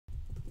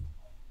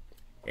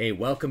Hey,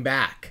 welcome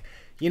back.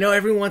 You know,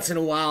 every once in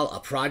a while, a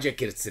project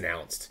gets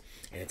announced,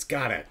 and it's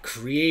got a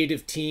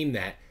creative team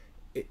that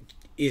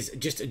is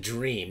just a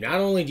dream. Not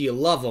only do you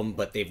love them,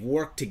 but they've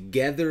worked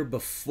together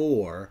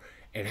before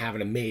and have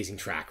an amazing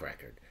track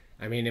record.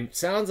 I mean, it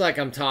sounds like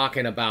I'm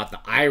talking about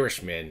The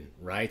Irishman,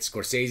 right?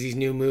 Scorsese's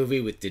new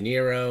movie with De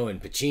Niro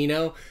and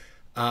Pacino.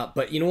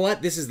 But you know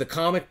what? This is the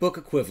comic book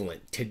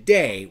equivalent.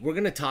 Today, we're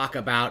going to talk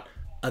about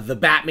The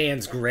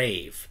Batman's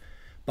Grave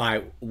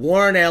by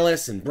Warren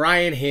Ellis and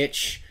Bryan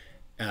Hitch,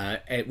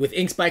 with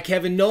inks by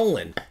Kevin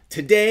Nowland.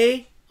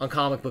 Today on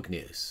Comic Book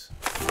News.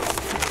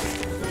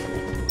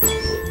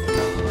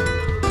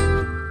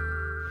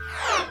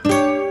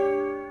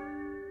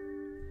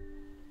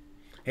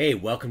 Hey,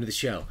 welcome to the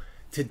show.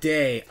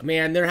 Today,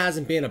 man, there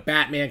hasn't been a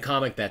Batman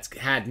comic that's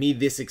had me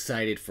this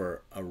excited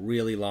for a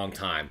really long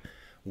time.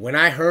 When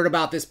I heard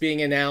about this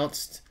being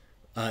announced,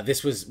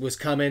 this was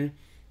coming,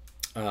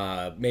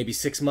 maybe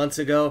 6 months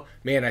ago,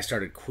 man, I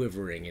started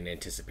quivering in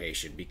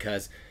anticipation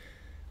because,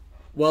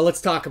 well,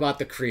 let's talk about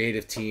the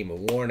creative team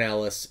of Warren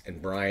Ellis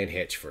and Bryan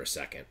Hitch for a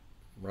second,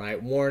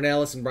 right? Warren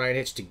Ellis and Bryan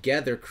Hitch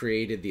together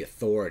created The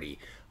Authority,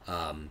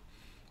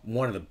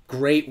 one of the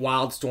great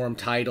Wildstorm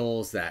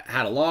titles that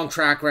had a long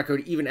track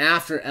record. Even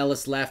after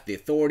Ellis left, the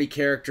Authority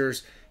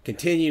characters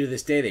continue to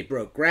this day. They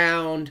broke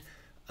ground,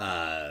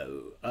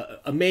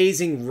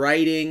 amazing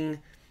writing,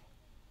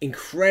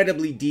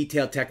 incredibly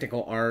detailed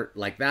technical art.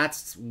 Like,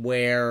 that's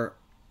where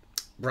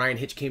Bryan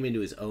Hitch came into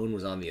his own,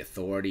 was on The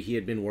Authority. He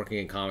had been working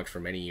in comics for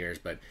many years,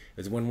 but it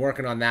was when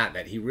working on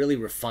that he really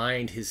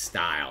refined his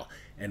style,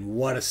 and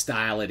what a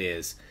style it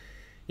is.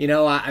 You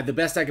know, the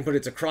best I can put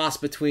it's a cross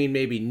between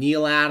maybe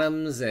Neil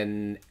Adams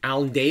and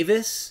Alan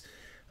Davis,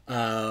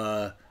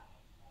 with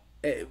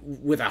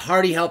a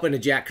hearty helping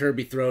of Jack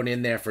Kirby thrown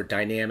in there for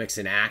dynamics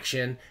and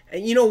action.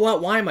 And you know what?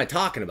 Why am I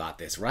talking about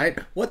this, right?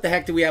 What the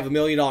heck do we have $1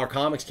 million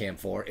comics cam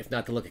for, if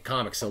not to look at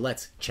comics? So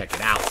let's check it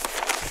out.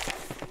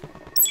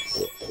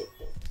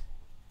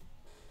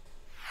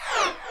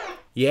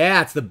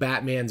 Yeah, it's The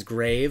Batman's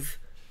Grave,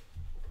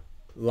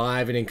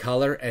 live and in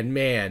color, and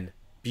man,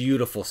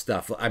 beautiful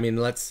stuff. I mean,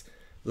 let's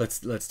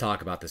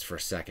talk about this for a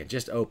second.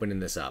 Just opening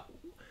this up,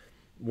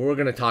 we're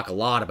going to talk a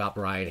lot about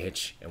Bryan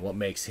Hitch and what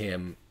makes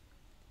him,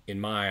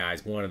 in my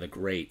eyes, one of the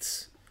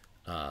greats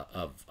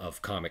of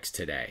comics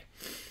today.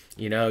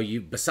 You know,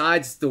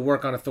 besides the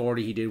work on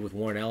Authority he did with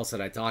Warren Ellis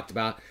that I talked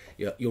about,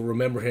 you'll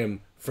remember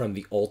him from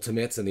the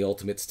Ultimates and the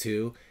Ultimates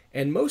 2.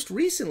 And most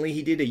recently,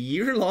 he did a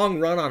year-long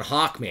run on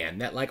Hawkman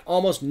that, like,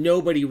 almost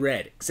nobody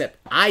read, except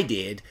I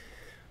did.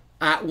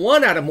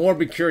 One, out of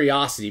morbid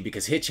curiosity,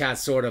 because Hitch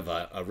has sort of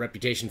a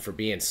reputation for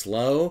being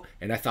slow,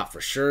 and I thought for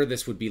sure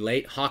this would be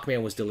late.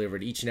 Hawkman was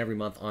delivered each and every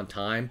month on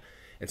time,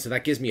 and so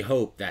that gives me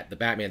hope that The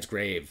Batman's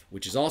Grave,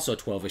 which is also a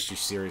 12-issue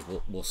series,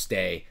 will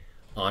stay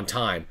on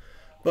time.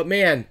 But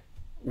man,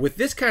 with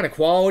this kind of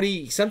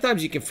quality,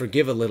 sometimes you can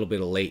forgive a little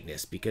bit of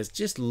lateness, because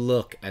just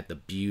look at the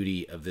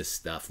beauty of this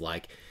stuff.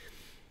 Like,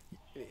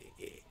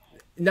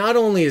 not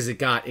only has it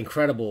got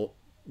incredible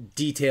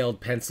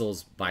detailed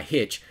pencils by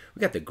Hitch,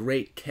 we got the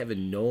great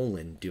Kevin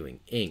Nowland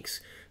doing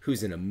inks,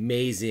 who's an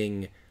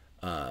amazing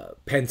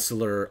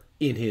penciler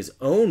in his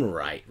own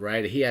right,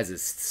 right? He has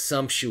this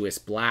sumptuous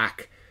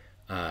black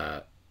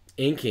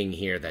inking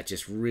here that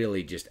just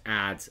really just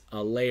adds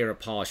a layer of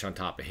polish on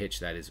top of Hitch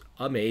that is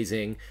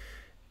amazing.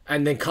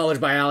 And then colors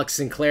by Alex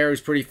Sinclair,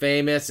 who's pretty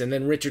famous, and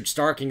then Richard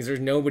Starkings. There's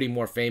nobody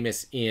more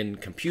famous in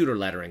computer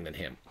lettering than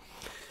him.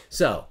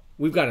 So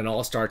we've got an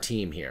all-star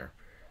team here.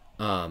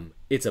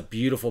 It's a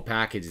beautiful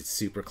package. It's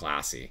super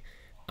classy.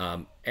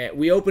 And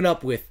we open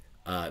up with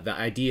the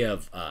idea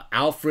of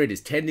Alfred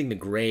is tending the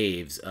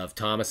graves of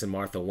Thomas and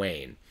Martha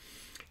Wayne.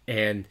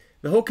 And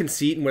the whole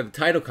conceit and where the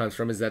title comes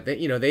from is that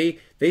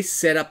they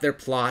set up their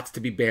plots to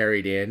be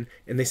buried in,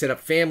 and they set up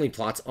family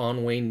plots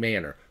on Wayne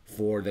Manor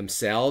for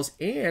themselves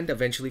and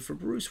eventually for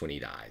Bruce when he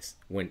dies.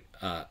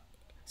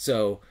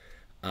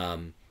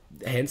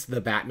 Hence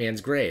the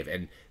Batman's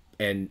Grave.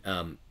 And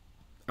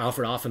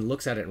Alfred often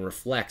looks at it and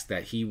reflects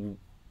that he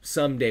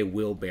someday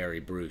will bury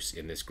Bruce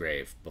in this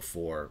grave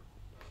before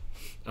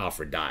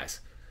Alfred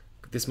dies.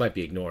 This might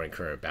be ignoring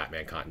current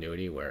Batman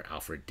continuity where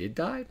Alfred did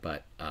die,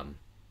 but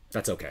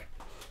that's okay.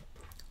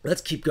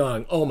 Let's keep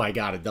going. Oh my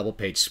God, a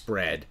double-page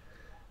spread.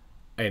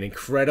 An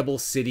incredible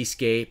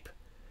cityscape.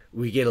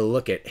 We get a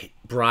look at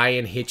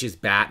Bryan Hitch's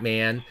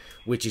Batman,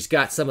 which has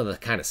got some of the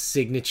kind of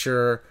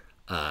signature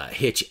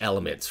Hitch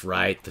elements,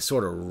 right? The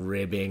sort of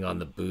ribbing on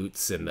the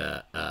boots and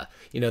a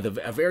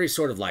very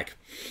sort of like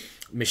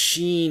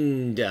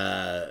machined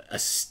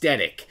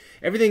aesthetic.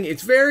 Everything,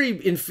 it's very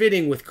in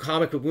fitting with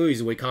comic book movies,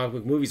 the way comic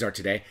book movies are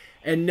today.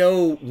 And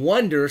no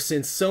wonder,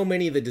 since so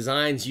many of the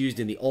designs used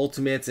in the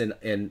Ultimates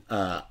and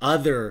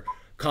other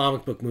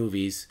comic book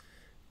movies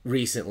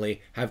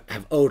recently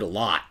have owed a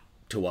lot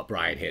to what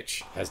Bryan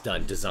Hitch has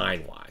done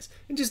design-wise.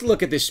 And just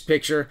look at this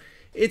picture.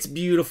 It's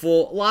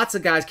beautiful. Lots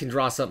of guys can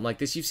draw something like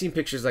this. You've seen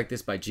pictures like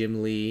this by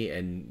Jim Lee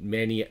and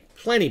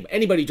plenty.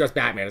 Anybody who draws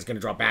Batman is going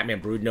to draw Batman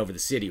brooding over the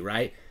city,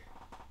 right?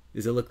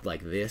 Does it look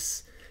like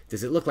this?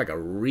 Does it look like a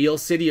real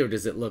city, or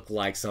does it look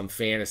like some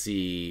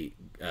fantasy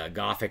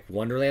gothic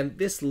wonderland?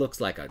 This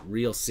looks like a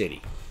real city.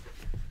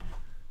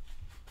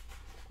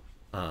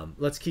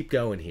 Let's keep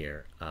going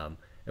here.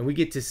 And we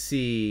get to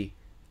see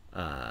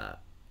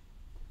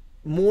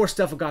more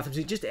stuff of Gotham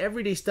City, just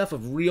everyday stuff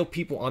of real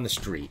people on the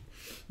street.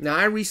 Now,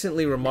 I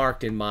recently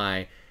remarked in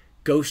my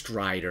Ghost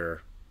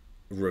Rider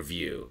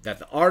review that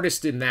the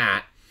artist in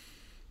that,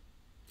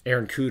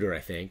 Aaron Cooter, I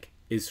think,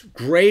 is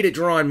great at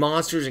drawing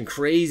monsters and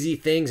crazy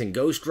things and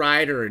Ghost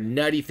Rider and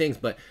nutty things,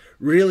 but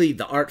really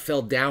the art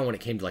fell down when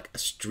it came to like a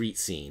street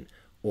scene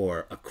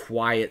or a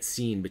quiet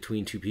scene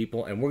between two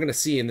people. And we're going to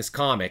see in this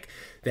comic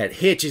that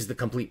Hitch is the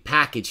complete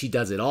package. He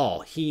does it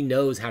all. He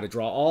knows how to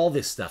draw all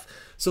this stuff.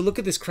 So look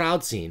at this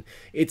crowd scene.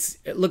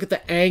 Look at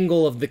the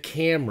angle of the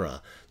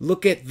camera.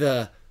 Look at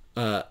the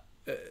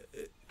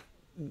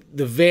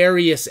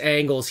various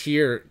angles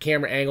here,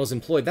 camera angles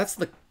employed. That's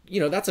what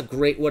a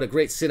great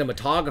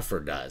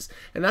cinematographer does.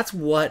 And that's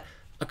what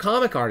a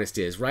comic artist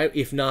is, right?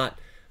 If not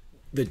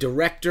the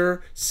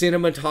director,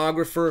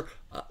 cinematographer,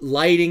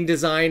 lighting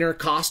designer,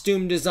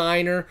 costume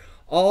designer,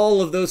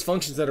 all of those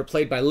functions that are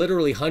played by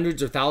literally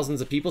hundreds or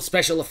thousands of people,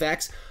 special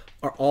effects,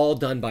 are all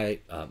done by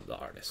the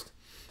artist.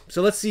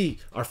 So let's see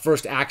our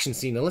first action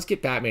scene, and let's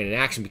get Batman in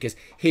action, because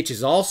Hitch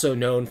is also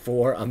known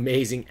for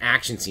amazing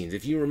action scenes.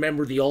 If you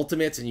remember the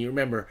Ultimates and you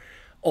remember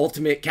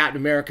Ultimate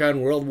Captain America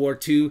in World War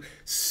II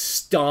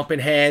stomping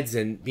heads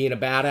and being a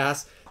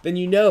badass, then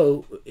you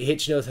know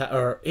Hitch knows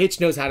how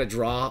to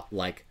draw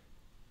like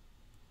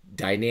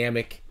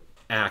dynamic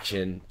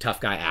action, tough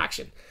guy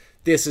action.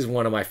 This is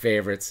one of my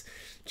favorites.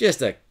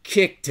 Just a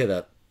kick to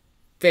the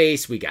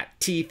face. We got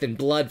teeth and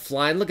blood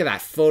flying. Look at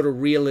that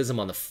photorealism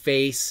on the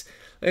face.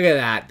 Look at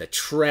that, the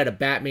tread of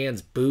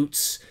Batman's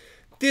boots.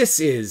 This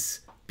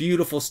is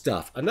beautiful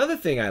stuff. Another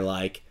thing I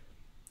like,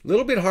 a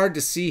little bit hard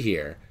to see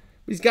here,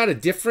 he's got a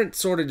different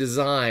sort of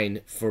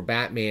design for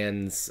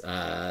Batman's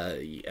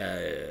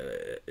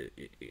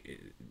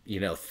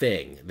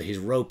thing, his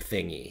rope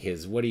thingy,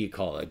 his, what do you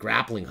call it, a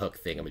grappling hook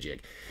thingamajig.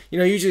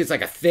 Usually it's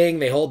like a thing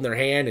they hold in their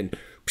hand and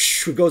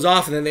it goes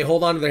off, and then they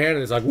hold onto their hand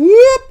and it's like,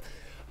 whoop!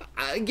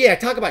 Yeah,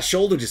 talk about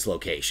shoulder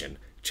dislocation.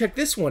 Check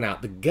this one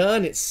out. The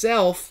gun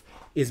itself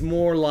is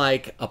more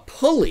like a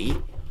pulley.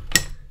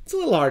 It's a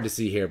little hard to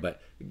see here,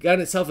 but the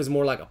gun itself is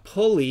more like a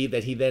pulley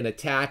that he then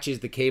attaches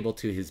the cable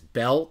to his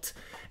belt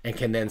and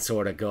can then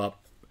sort of go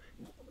up.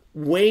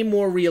 Way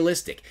more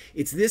realistic.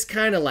 It's this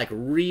kind of like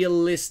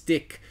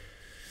realistic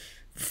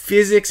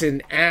physics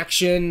and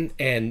action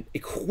and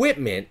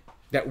equipment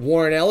that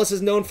Warren Ellis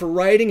is known for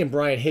writing and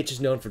Bryan Hitch is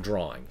known for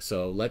drawing.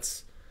 So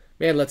let's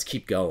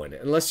keep going.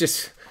 And let's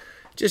just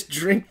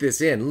drink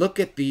this in. Look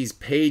at these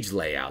page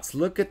layouts.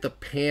 Look at the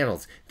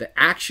panels. The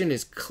action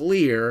is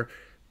clear.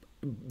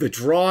 The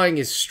drawing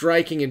is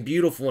striking and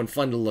beautiful and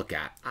fun to look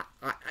at.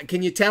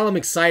 Can you tell I'm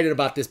excited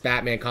about this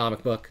Batman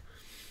comic book,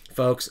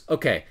 folks?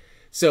 Okay,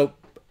 so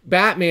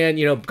Batman,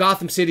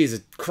 Gotham City is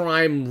a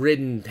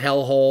crime-ridden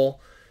hellhole,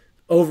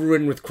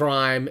 overridden with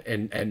crime,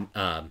 and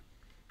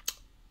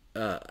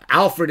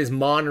Alfred is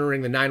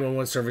monitoring the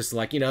 911 service.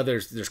 Like,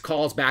 there's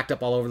calls backed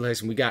up all over the place,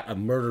 and we got a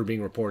murder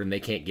being reported, and they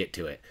can't get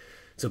to it.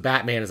 So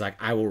Batman is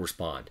like, I will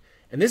respond.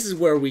 And this is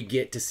where we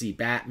get to see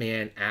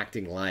Batman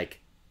acting like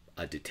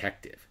a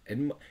detective,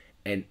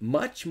 and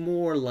much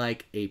more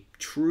like a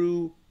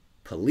true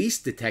police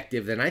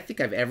detective than I think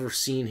I've ever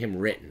seen him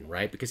written,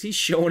 right? Because he's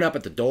showing up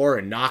at the door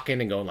and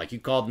knocking and going like, you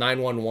called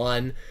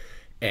 911,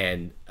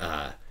 and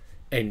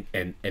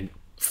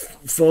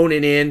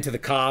phoning in to the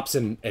cops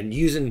and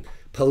using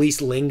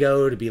police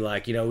lingo to be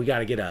like, we got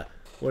to get a,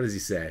 what does he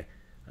say?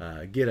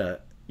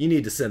 You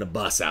need to send a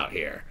bus out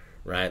here,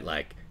 right?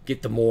 Like,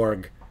 get the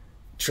morgue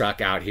truck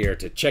out here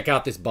to check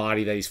out this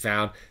body that he's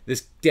found.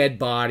 This dead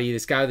body,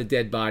 this guy with the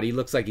dead body, he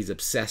looks like he's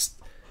obsessed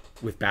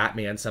with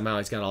Batman. Somehow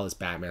he's got all this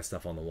Batman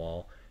stuff on the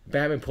wall.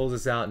 Batman pulls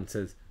this out and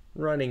says,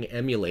 running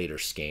emulator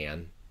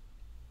scan.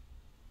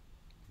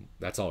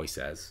 That's all he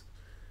says.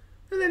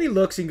 And then he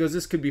looks and goes,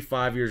 this could be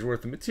 5 years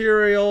worth of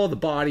material. The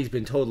body's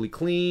been totally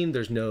cleaned.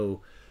 There's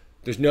not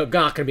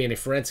going to be any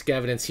forensic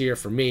evidence here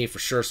for me, for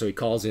sure. So he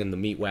calls in the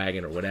meat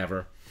wagon or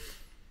whatever.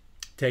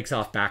 Takes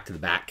off back to the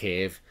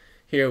Batcave.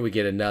 Here we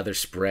get another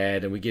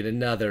spread, and we get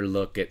another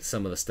look at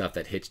some of the stuff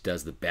that Hitch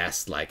does the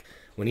best, like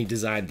when he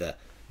designed the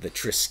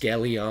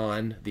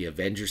Triskelion, the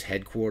Avengers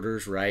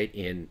headquarters, right,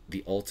 in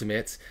the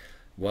Ultimates.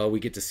 Well, we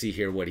get to see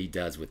here what he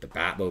does with the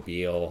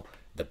Batmobile,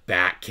 the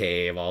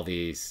Batcave, all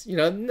these,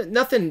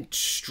 nothing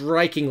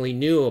strikingly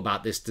new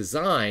about this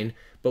design,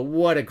 but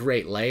what a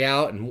great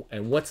layout.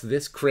 And what's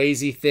this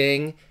crazy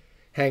thing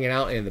hanging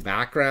out in the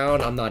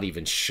background? I'm not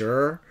even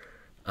sure.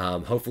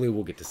 Hopefully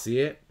we'll get to see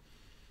it.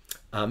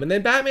 And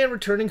then Batman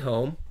returning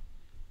home.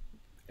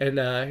 And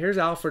here's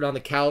Alfred on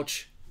the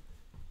couch,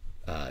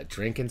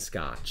 drinking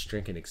scotch,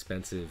 drinking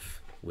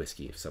expensive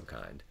whiskey of some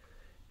kind.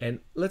 And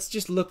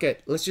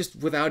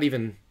without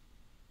even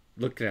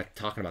looking at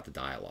talking about the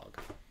dialogue,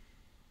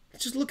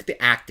 let's just look at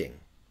the acting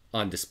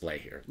on display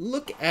here.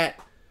 Look at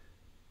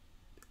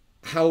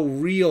how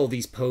real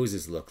these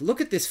poses look.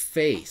 Look at this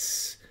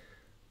face.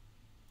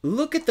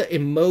 look at the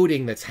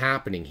emoting that's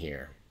happening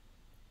here.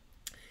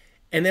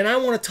 And then I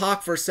want to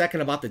talk for a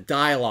second about the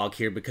dialogue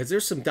here, because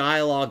there's some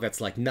dialogue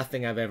that's like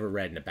nothing I've ever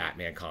read in a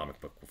Batman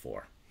comic book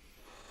before.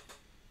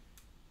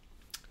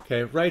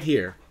 Okay, right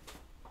here.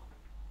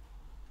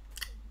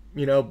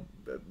 You know,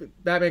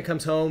 Batman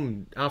comes home,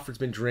 and Alfred's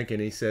been drinking,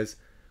 and he says,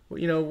 well,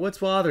 you know, what's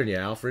bothering you,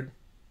 Alfred?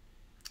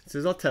 He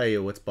says, I'll tell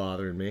you what's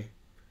bothering me.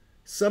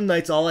 Some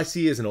nights all I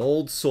see is an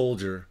old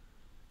soldier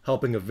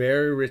helping a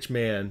very rich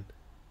man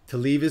to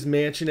leave his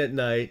mansion at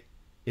night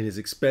in his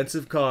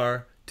expensive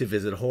car to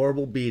visit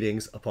horrible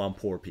beatings upon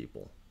poor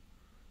people.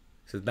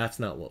 He says, that's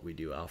not what we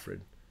do,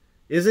 Alfred.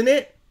 Isn't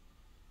it?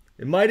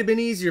 It might have been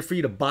easier for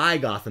you to buy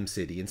Gotham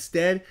City.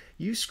 Instead,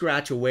 you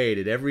scratch away at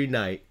it every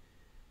night.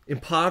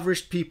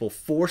 Impoverished people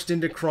forced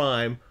into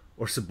crime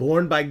or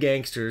suborned by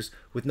gangsters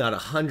with not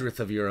 1/100th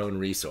of your own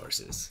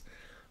resources.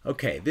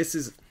 Okay, this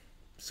is...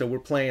 So we're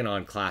playing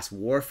on class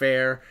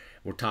warfare.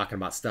 We're talking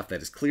about stuff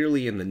that is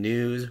clearly in the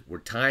news. We're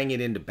tying it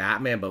into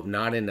Batman, but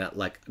not in a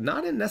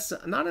not in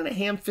a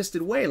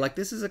ham-fisted way. Like,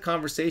 this is a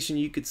conversation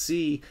you could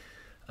see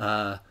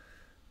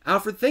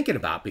Alfred thinking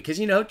about, because,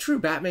 you know, true,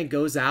 Batman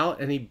goes out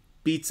and he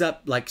beats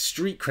up like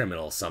street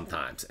criminals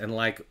sometimes, and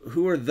like,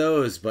 who are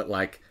those but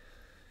like,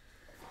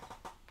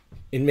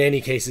 in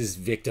many cases,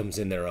 victims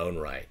in their own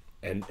right.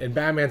 And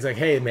Batman's like,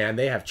 hey man,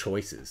 they have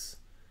choices.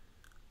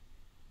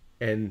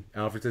 And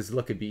Alfred says,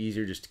 look, it'd be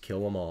easier just to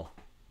kill them all.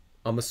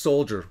 I'm a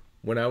soldier.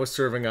 When I was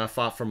serving, I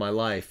fought for my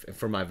life and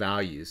for my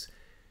values.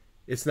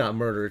 It's not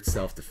murder, it's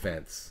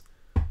self-defense.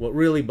 What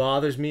really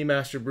bothers me,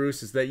 Master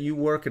Bruce, is that you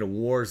work in a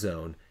war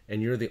zone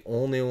and you're the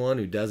only one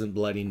who doesn't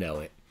bloody know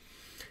it.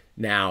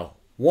 Now,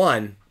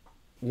 one,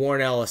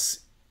 Warren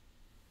Ellis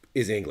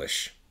is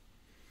English.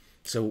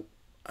 So,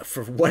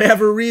 for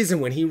whatever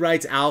reason, when he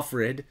writes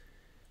Alfred,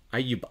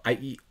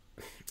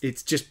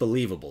 it's just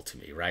believable to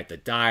me, right? The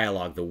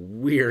dialogue, the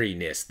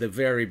weariness, the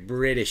very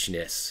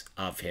Britishness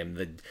of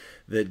him,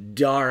 the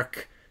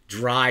dark,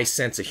 dry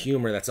sense of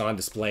humor that's on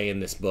display in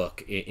this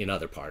book, in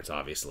other parts,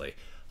 obviously.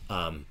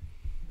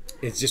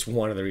 It's just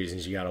one of the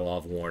reasons you gotta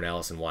love Warren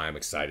Ellis, and why I'm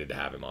excited to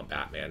have him on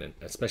Batman, and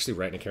especially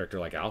writing a character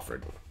like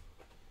Alfred.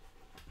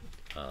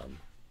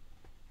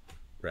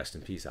 Rest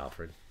in peace,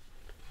 Alfred.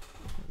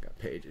 I've got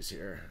pages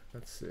here.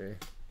 Let's see.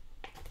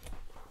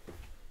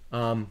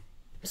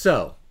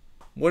 So,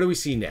 what do we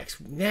see next?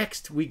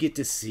 Next, we get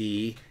to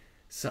see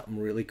something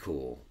really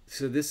cool.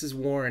 So this is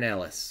Warren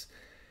Ellis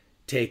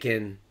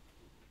taking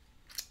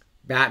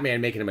Batman,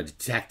 making him a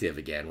detective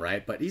again,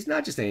 right? But he's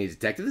not just any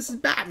detective. This is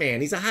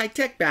Batman. He's a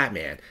high-tech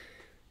Batman.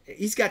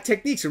 He's got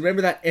techniques.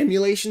 Remember that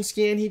emulation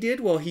scan he did?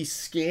 Well, he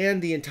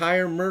scanned the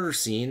entire murder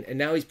scene, and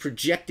now he's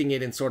projecting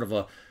it in sort of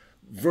a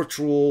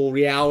virtual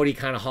reality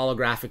kind of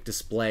holographic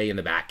display in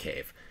the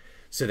Batcave,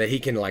 so that he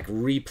can like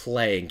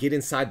replay and get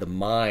inside the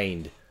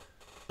mind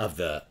of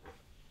the...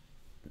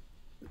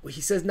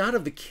 He says not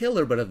of the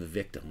killer, but of the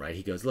victim, right?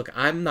 He goes, look,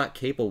 I'm not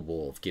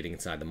capable of getting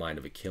inside the mind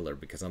of a killer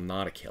because I'm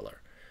not a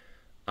killer.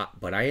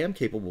 But I am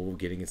capable of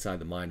getting inside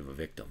the mind of a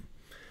victim.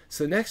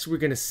 So next we're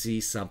going to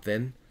see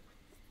something.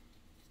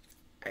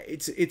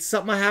 It's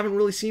something I haven't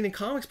really seen in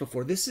comics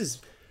before. This is...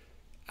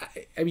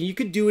 I mean, you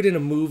could do it in a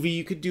movie,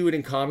 you could do it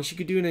in comics, you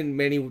could do it in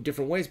many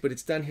different ways, but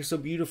it's done here so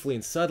beautifully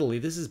and subtly.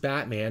 This is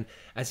Batman,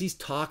 as he's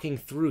talking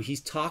through,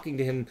 he's talking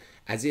to him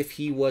as if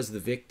he was the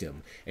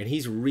victim, and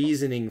he's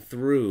reasoning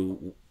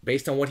through,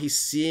 based on what he's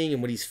seeing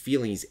and what he's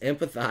feeling, he's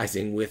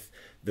empathizing with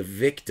the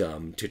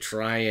victim to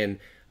try and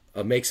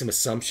make some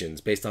assumptions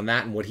based on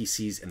that and what he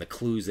sees and the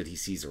clues that he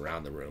sees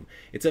around the room.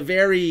 It's a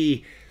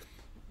very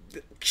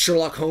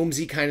Sherlock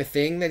Holmesy kind of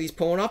thing that he's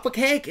pulling off, but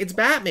hey, it's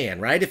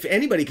Batman, right? If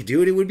anybody could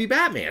do it, it would be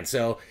Batman.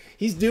 So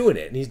he's doing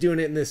it, and he's doing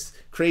it in this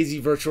crazy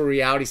virtual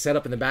reality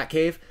setup in the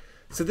Batcave.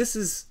 So this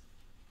is,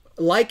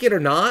 like it or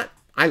not,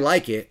 I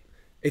like it.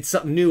 It's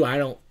something new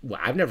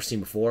I've never seen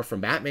before from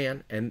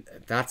Batman, and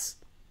that's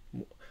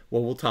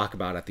what we'll talk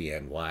about at the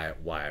end, why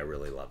I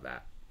really love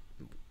that.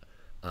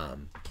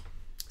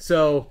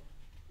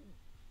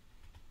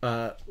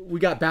 We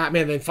got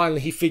Batman, then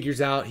finally he figures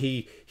out,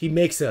 he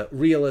makes a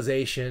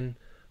realization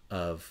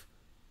of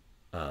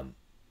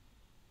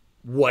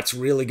what's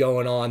really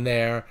going on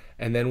there,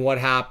 and then what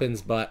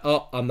happens, but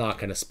I'm not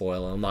going to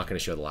spoil it. I'm not going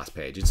to show the last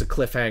page. It's a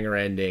cliffhanger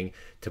ending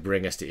to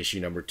bring us to issue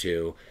number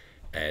 2,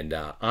 and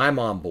I'm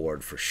on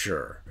board for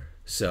sure.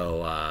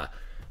 So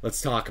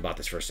let's talk about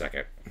this for a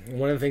second.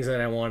 One of the things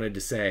that I wanted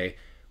to say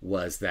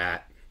was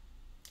that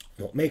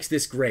what makes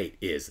this great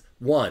is,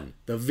 one,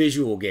 the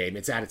visual game.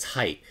 It's at its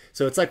height.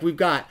 So it's like we've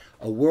got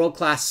a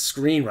world-class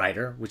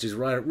screenwriter, which is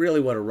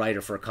really what a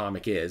writer for a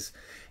comic is.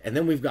 And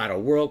then we've got a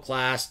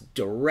world-class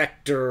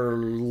director,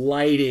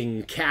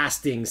 lighting,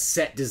 casting,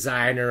 set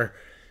designer,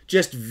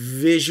 just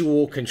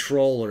visual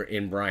controller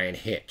in Bryan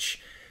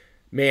Hitch.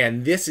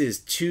 Man, this is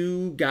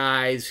two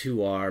guys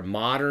who are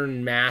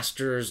modern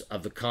masters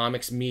of the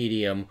comics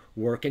medium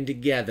working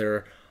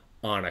together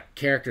on a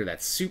character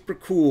that's super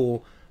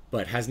cool,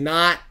 but has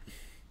not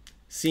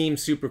seemed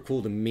super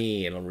cool to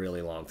me in a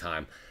really long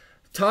time.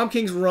 Tom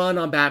King's run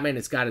on Batman,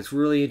 it's got its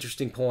really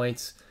interesting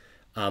points.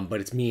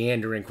 but it's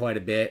meandering quite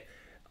a bit.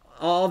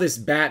 All this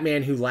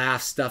Batman Who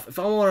Laughs stuff. If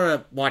I want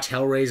to watch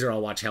Hellraiser,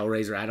 I'll watch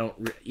Hellraiser. I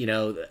don't,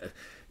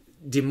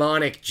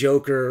 demonic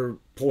Joker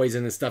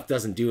poison and stuff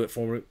doesn't do it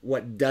for me.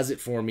 What does it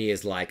for me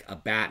is like a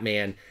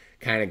Batman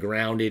kind of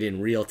grounded in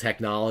real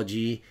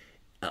technology,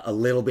 a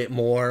little bit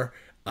more,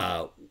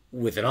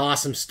 with an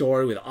awesome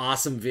story, with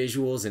awesome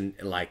visuals, and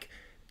like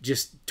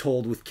just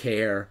told with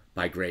care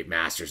by great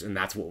masters. And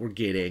that's what we're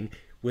getting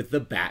with the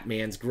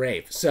Batman's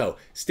Grave. So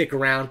stick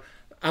around.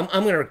 I'm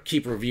going to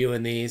keep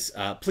reviewing these.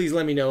 Please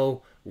let me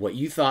know what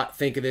you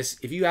think of this.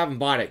 If you haven't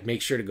bought it,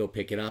 make sure to go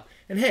pick it up.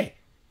 And hey,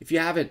 if you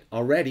haven't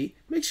already,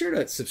 make sure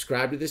to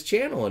subscribe to this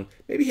channel and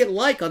maybe hit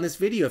like on this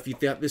video if you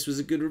thought this was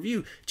a good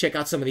review. Check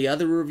out some of the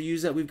other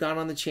reviews that we've got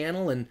on the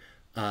channel, and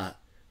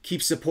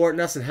keep supporting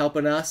us and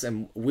helping us,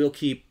 and we'll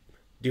keep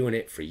doing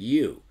it for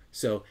you.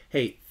 So,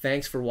 hey,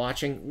 thanks for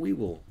watching. We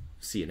will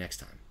see you next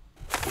time.